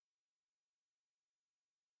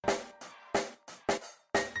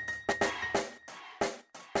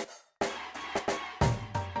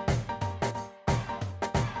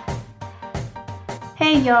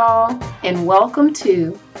Hey y'all, and welcome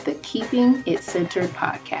to the Keeping It Centered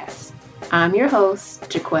podcast. I'm your host,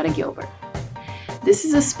 Jaquetta Gilbert. This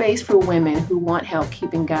is a space for women who want help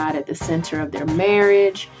keeping God at the center of their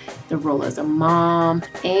marriage, their role as a mom,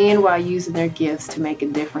 and while using their gifts to make a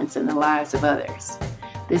difference in the lives of others.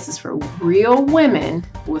 This is for real women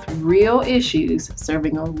with real issues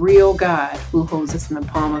serving a real God who holds us in the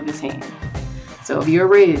palm of his hand. So if you're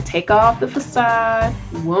ready to take off the facade,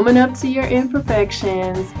 woman up to your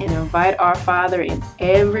imperfections, and invite our Father in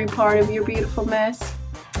every part of your beautiful mess,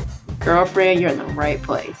 girlfriend, you're in the right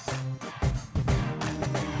place.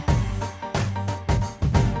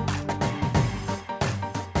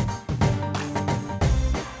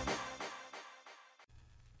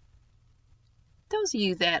 Those of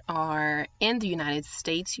you that are in the United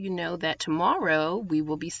States, you know that tomorrow we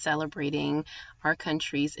will be celebrating our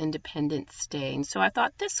country's Independence Day. And so I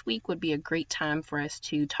thought this week would be a great time for us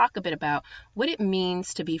to talk a bit about what it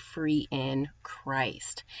means to be free in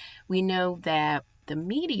Christ. We know that the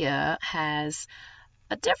media has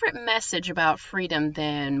a different message about freedom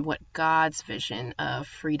than what God's vision of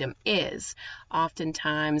freedom is.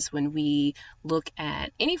 Oftentimes when we look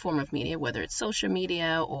at any form of media, whether it's social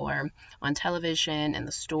media or on television, in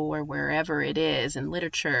the store, wherever it is, in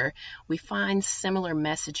literature, we find similar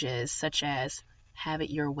messages such as, have it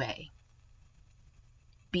your way,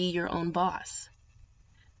 be your own boss,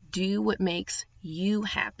 do what makes you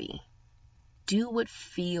happy, do what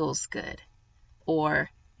feels good, or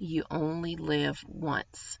you only live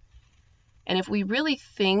once. And if we really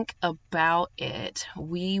think about it,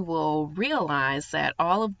 we will realize that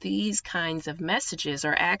all of these kinds of messages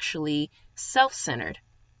are actually self-centered,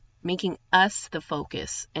 making us the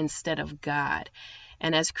focus instead of God.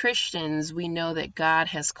 And as Christians, we know that God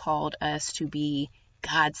has called us to be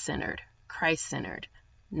God-centered, Christ-centered,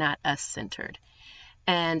 not us-centered.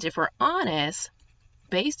 And if we're honest,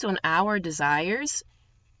 based on our desires,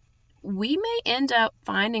 we may end up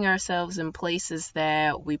finding ourselves in places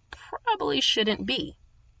that we probably shouldn't be.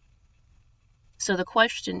 So the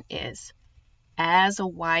question is, as a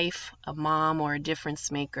wife, a mom, or a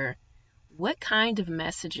difference maker, what kind of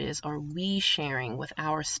messages are we sharing with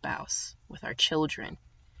our spouse, with our children,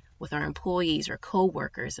 with our employees or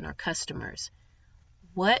co-workers and our customers?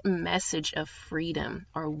 What message of freedom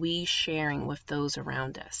are we sharing with those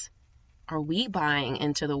around us? Are we buying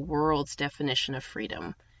into the world's definition of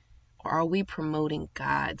freedom? Or are we promoting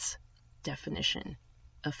God's definition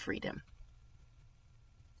of freedom?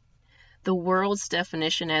 The world's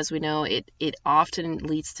definition, as we know, it often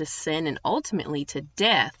leads to sin and ultimately to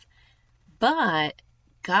death. But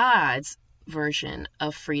God's version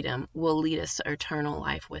of freedom will lead us to eternal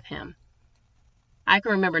life with him. I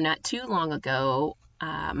can remember not too long ago,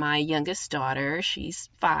 my youngest daughter, she's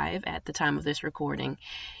 5 at the time of this recording,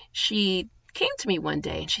 she came to me one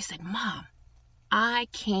day and she said, "Mom, I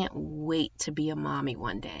can't wait to be a mommy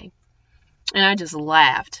one day." And I just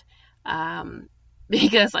laughed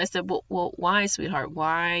because I said, well, why, sweetheart?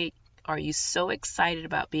 Why are you so excited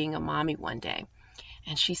about being a mommy one day?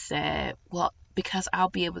 And she said, well, because I'll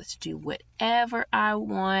be able to do whatever I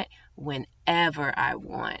want, whenever I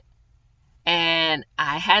want. And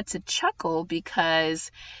I had to chuckle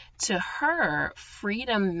because to her,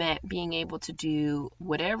 freedom meant being able to do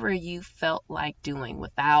whatever you felt like doing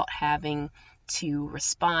without having to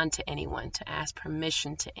respond to anyone, to ask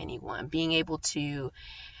permission to anyone, being able to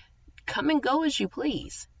come and go as you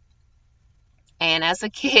please. And as a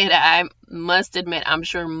kid, I must admit, I'm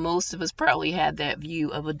sure most of us probably had that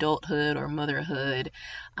view of adulthood or motherhood.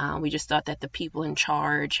 We just thought that the people in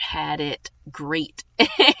charge had it great,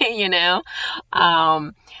 you know.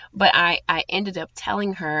 But I ended up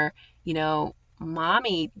telling her,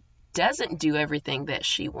 mommy doesn't do everything that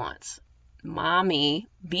she wants. Mommy,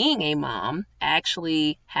 being a mom,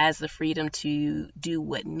 actually has the freedom to do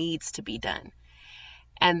what needs to be done.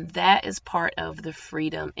 And that is part of the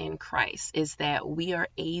freedom in Christ, is that we are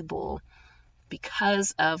able,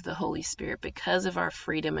 because of the Holy Spirit, because of our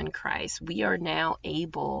freedom in Christ, we are now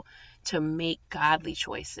able to make godly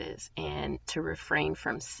choices and to refrain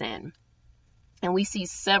from sin. And we see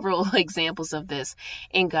several examples of this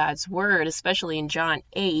in God's word, especially in John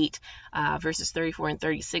 8, verses 34 and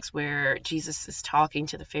 36, where Jesus is talking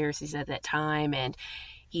to the Pharisees at that time. And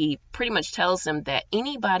he pretty much tells them that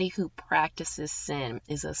anybody who practices sin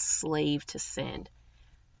is a slave to sin.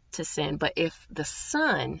 But if the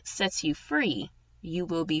Son sets you free, you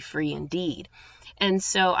will be free indeed. And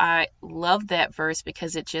so I love that verse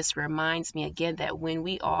because it just reminds me again that when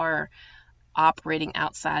we are operating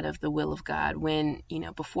outside of the will of God, when,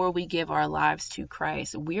 before we give our lives to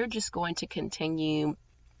Christ, we're just going to continue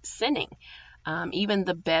sinning. Even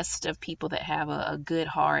the best of people that have a good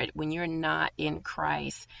heart, when you're not in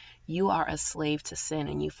Christ, you are a slave to sin,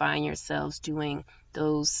 and you find yourselves doing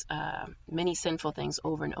those many sinful things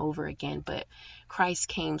over and over again. But Christ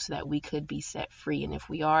came so that we could be set free, and if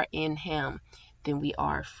we are in him, then we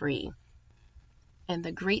are free. And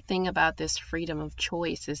the great thing about this freedom of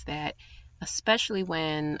choice is that, especially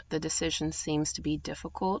when the decision seems to be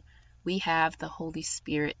difficult, we have the Holy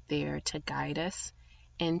Spirit there to guide us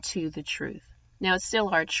into the truth. Now, it's still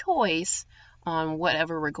our choice on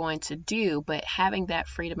whatever we're going to do, but having that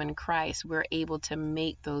freedom in Christ, we're able to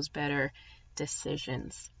make those better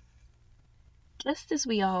decisions. Just as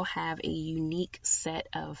we all have a unique set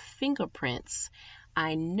of fingerprints,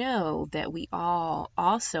 I know that we all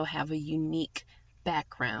also have a unique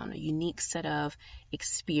background, a unique set of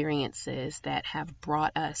experiences that have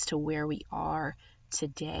brought us to where we are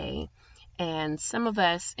today. And some of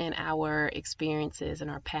us in our experiences in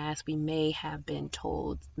our past, we may have been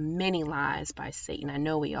told many lies by Satan. I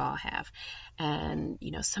know we all have. And,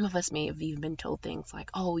 some of us may have even been told things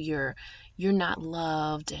like, oh, you're not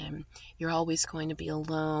loved, and you're always going to be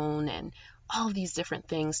alone, and all of these different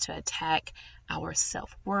things to attack our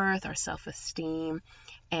self-worth, our self-esteem.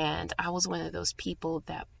 And I was one of those people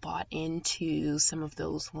that bought into some of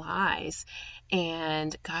those lies.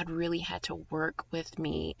 And God really had to work with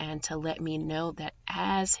me and to let me know that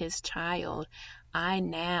as his child, I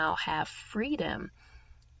now have freedom.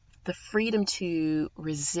 The freedom to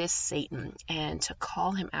resist Satan and to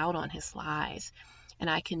call him out on his lies. And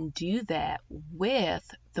I can do that with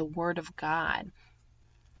the Word of God.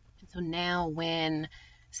 And so now when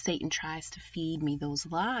Satan tries to feed me those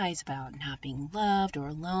lies about not being loved or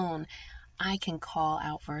alone, I can call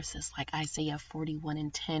out verses like Isaiah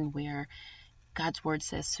 41:10, where God's word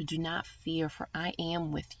says, so do not fear, for I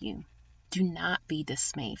am with you. Do not be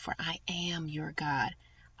dismayed, for I am your God.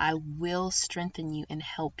 I will strengthen you and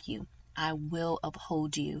help you. I will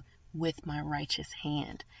uphold you with my righteous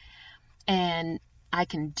hand. And I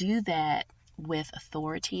can do that with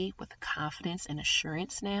authority, with confidence and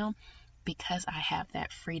assurance now, because I have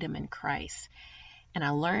that freedom in Christ. And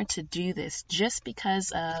I learned to do this just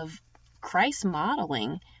because of Christ's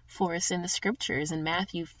modeling for us in the scriptures. In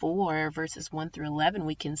Matthew 4, verses 1 through 11,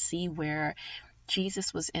 we can see where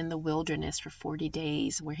Jesus was in the wilderness for 40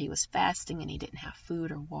 days, where he was fasting and he didn't have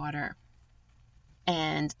food or water.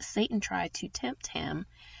 And Satan tried to tempt him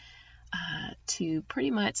to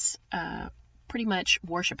pretty much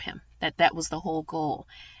worship him. That was the whole goal.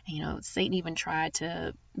 Satan even tried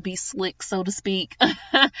to be slick, so to speak,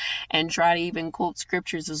 and try to even quote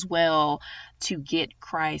scriptures as well to get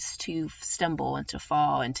Christ to stumble and to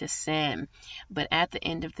fall and to sin. But at the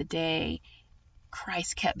end of the day,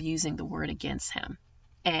 Christ kept using the word against him,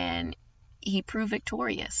 and he proved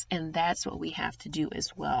victorious. And that's what we have to do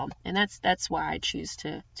as well. And that's why I choose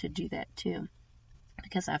to do that too,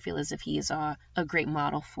 because I feel as if he is a great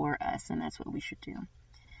model for us, and that's what we should do.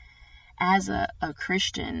 As a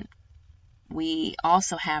Christian, we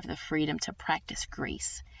also have the freedom to practice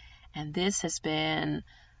grace. And this has been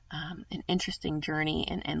an interesting journey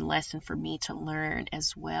and lesson for me to learn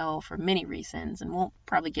as well, for many reasons. And we'll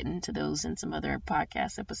probably get into those in some other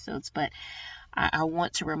podcast episodes. But I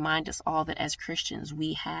want to remind us all that as Christians,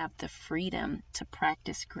 we have the freedom to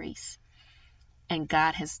practice grace. And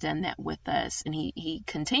God has done that with us, and he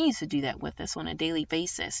continues to do that with us on a daily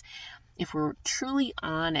basis. If we're truly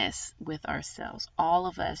honest with ourselves, all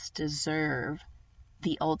of us deserve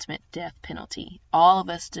the ultimate death penalty. All of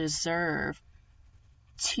us deserve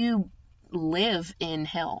to live in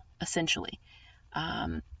hell, essentially.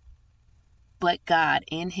 But God,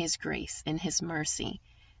 in his grace, in his mercy,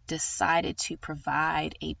 decided to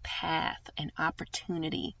provide a path, an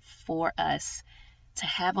opportunity for us to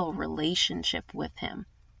have a relationship with him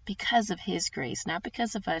because of his grace, not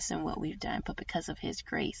because of us and what we've done, but because of his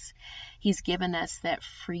grace. He's given us that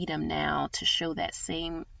freedom now to show that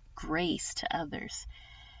same grace to others.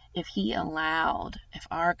 If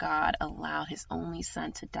our God allowed his only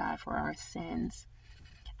son to die for our sins,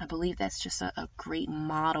 I believe that's just a great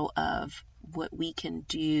model of what we can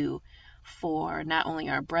do for not only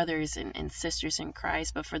our brothers and sisters in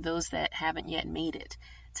Christ, but for those that haven't yet made it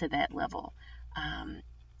to that level.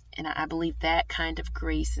 And I believe that kind of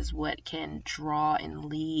grace is what can draw and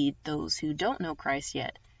lead those who don't know Christ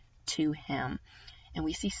yet to him. And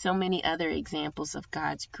we see so many other examples of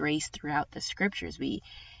God's grace throughout the scriptures. We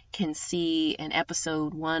can see in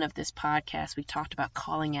episode 1 of this podcast, we talked about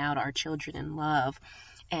calling out our children in love.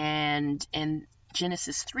 And in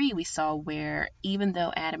Genesis 3, we saw where even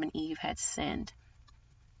though Adam and Eve had sinned,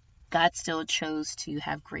 God still chose to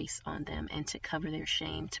have grace on them and to cover their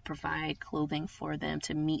shame, to provide clothing for them,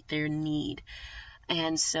 to meet their need.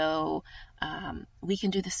 And so we can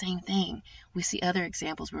do the same thing. We see other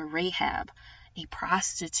examples where Rahab, a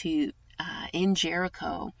prostitute in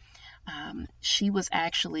Jericho, she was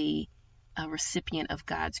actually a recipient of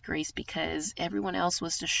God's grace because everyone else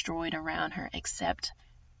was destroyed around her except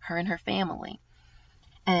her and her family.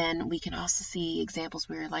 And we can also see examples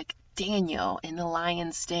where, like Daniel in the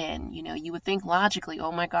lion's den, you would think logically,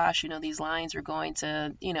 oh my gosh, these lions are going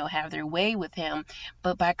to, have their way with him.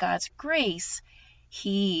 But by God's grace,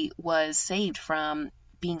 he was saved from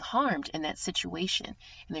being harmed in that situation.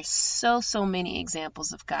 And there's so many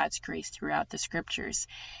examples of God's grace throughout the scriptures.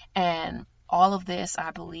 And all of this,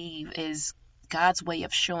 I believe, is God's way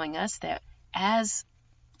of showing us that as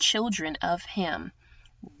children of him,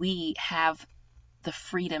 we have the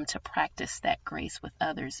freedom to practice that grace with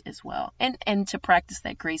others as well, and to practice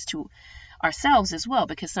that grace to ourselves as well,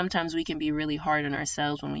 because sometimes we can be really hard on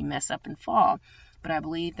ourselves when we mess up and fall. But I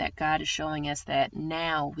believe that God is showing us that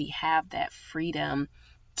now we have that freedom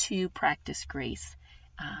to practice grace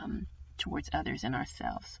towards others and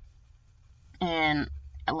ourselves. And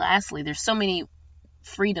lastly, there's so many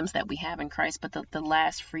freedoms that we have in Christ, but the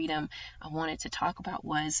last freedom I wanted to talk about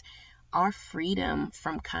was our freedom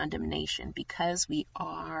from condemnation. Because we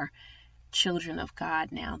are children of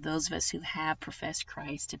God now, those of us who have professed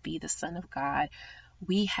Christ to be the Son of God,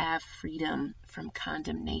 we have freedom from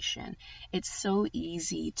condemnation. It's so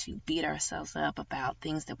easy to beat ourselves up about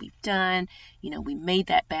things that we've done. We made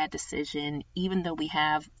that bad decision. Even though we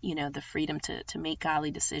have, the freedom to make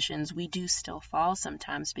godly decisions, we do still fall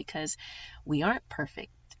sometimes because we aren't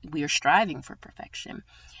perfect. We are striving for perfection.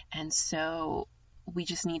 And so we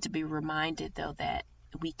just need to be reminded, though, that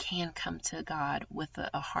we can come to God with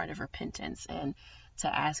a heart of repentance and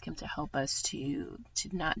to ask him to help us to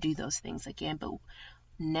not do those things again. But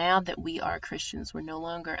now that we are Christians, we're no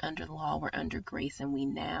longer under the law, we're under grace, and we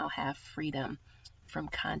now have freedom from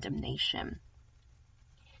condemnation.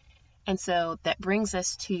 And so that brings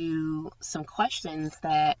us to some questions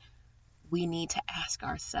that we need to ask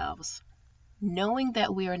ourselves. Knowing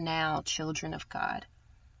that we are now children of God,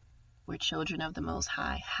 we're children of the Most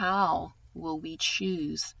High, how will we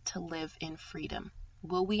choose to live in freedom?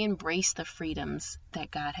 Will we embrace the freedoms that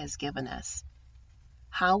God has given us?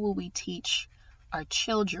 How will we teach our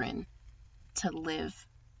children to live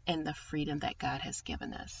in the freedom that God has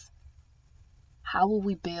given us? How will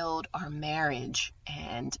we build our marriage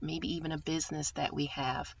and maybe even a business that we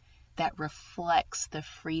have that reflects the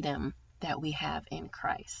freedom that we have in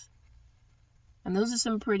Christ? And those are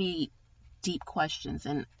some pretty deep questions,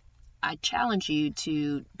 and I challenge you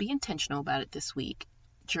to be intentional about it this week.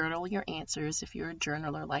 Journal your answers if you're a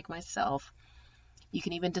journaler like myself. You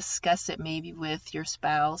can even discuss it maybe with your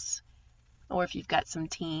spouse, or if you've got some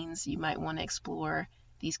teens, you might want to explore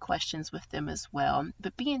these questions with them as well.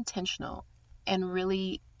 But be intentional and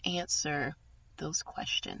really answer those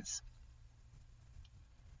questions.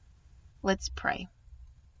 Let's pray.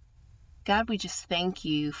 God, we just thank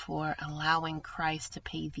you for allowing Christ to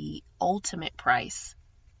pay the ultimate price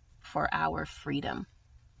for our freedom.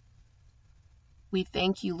 We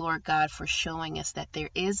thank you, Lord God, for showing us that there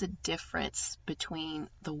is a difference between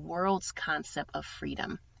the world's concept of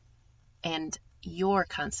freedom and your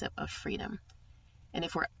concept of freedom. And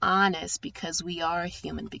if we're honest, because we are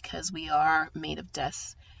human, because we are made of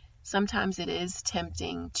dust, sometimes it is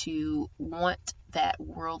tempting to want that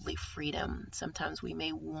worldly freedom. Sometimes we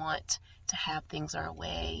may want to have things our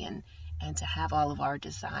way and to have all of our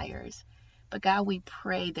desires. But God, we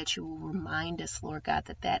pray that you will remind us, Lord God,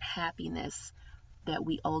 that happiness that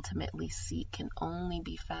we ultimately seek can only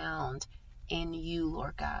be found in you,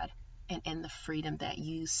 Lord God, and in the freedom that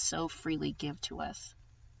you so freely give to us.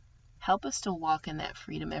 Help us to walk in that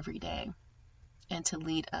freedom every day and to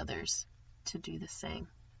lead others to do the same.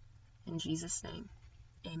 In Jesus' name,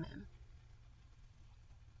 amen.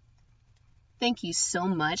 Thank you so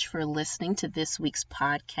much for listening to this week's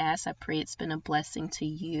podcast. I pray it's been a blessing to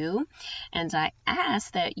you. And I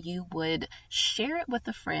ask that you would share it with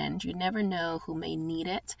a friend. You never know who may need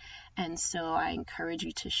it. And so I encourage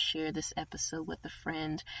you to share this episode with a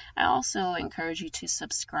friend. I also encourage you to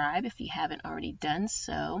subscribe if you haven't already done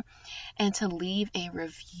so, and to leave a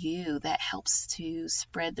review that helps to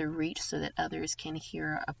spread the reach so that others can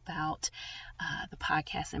hear about the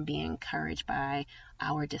podcast and be encouraged by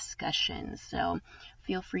our discussions. So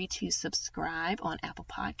feel free to subscribe on Apple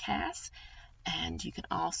Podcasts, and you can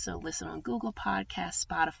also listen on Google Podcasts,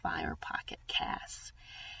 Spotify, or Pocket Casts.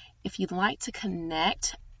 If you'd like to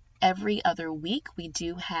connect Every other week, we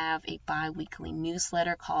do have a bi-weekly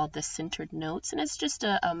newsletter called The Centered Notes, and it's just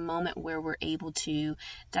a moment where we're able to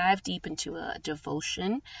dive deep into a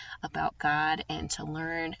devotion about God and to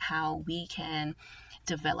learn how we can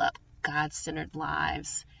develop God-centered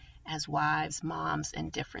lives as wives, moms,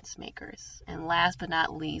 and difference makers. And last but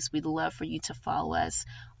not least, we'd love for you to follow us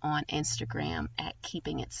on Instagram at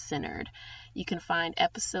Keeping It Centered. You can find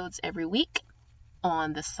episodes every week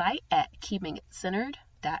on the site at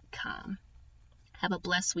keepingitcentered.com. Have a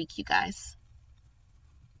blessed week, you guys.